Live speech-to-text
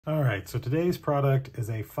All right, so today's product is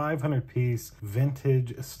a 500-piece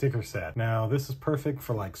vintage sticker set. Now, this is perfect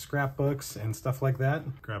for like scrapbooks and stuff like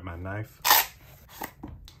that. Grab my knife.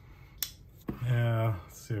 Yeah,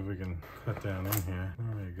 let's see if we can cut down in here.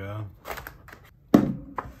 There we go.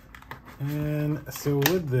 And so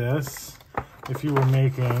with this, if you were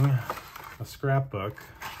making a scrapbook,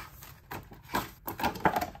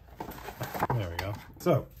 there we go.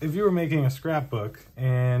 So if you were making a scrapbook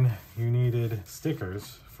and you needed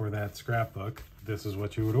stickers for that scrapbook, this is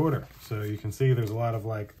what you would order. So you can see there's a lot of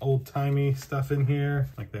like old-timey stuff in here.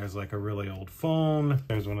 Like there's like a really old phone.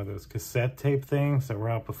 There's one of those cassette tape things that were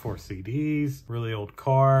out before CDs. Really old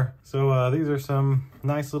car. So these are some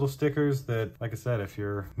nice little stickers that, like I said, if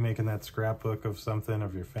you're making that scrapbook of something,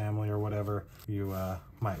 of your family or whatever, you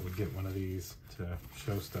would get one of these to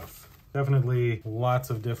show stuff. Definitely lots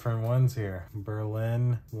of different ones here.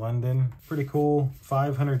 Berlin, London, pretty cool.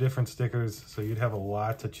 500 different stickers, so you'd have a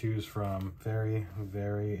lot to choose from. Very,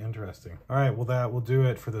 very interesting. All right, well that will do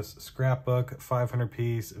it for this scrapbook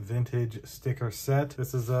 500-piece vintage sticker set.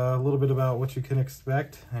 This is a little bit about what you can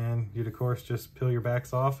expect, and you'd of course just peel your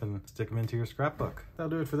backs off and stick them into your scrapbook. That'll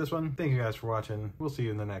do it for this one. Thank you guys for watching. We'll see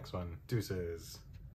you in the next one. Deuces.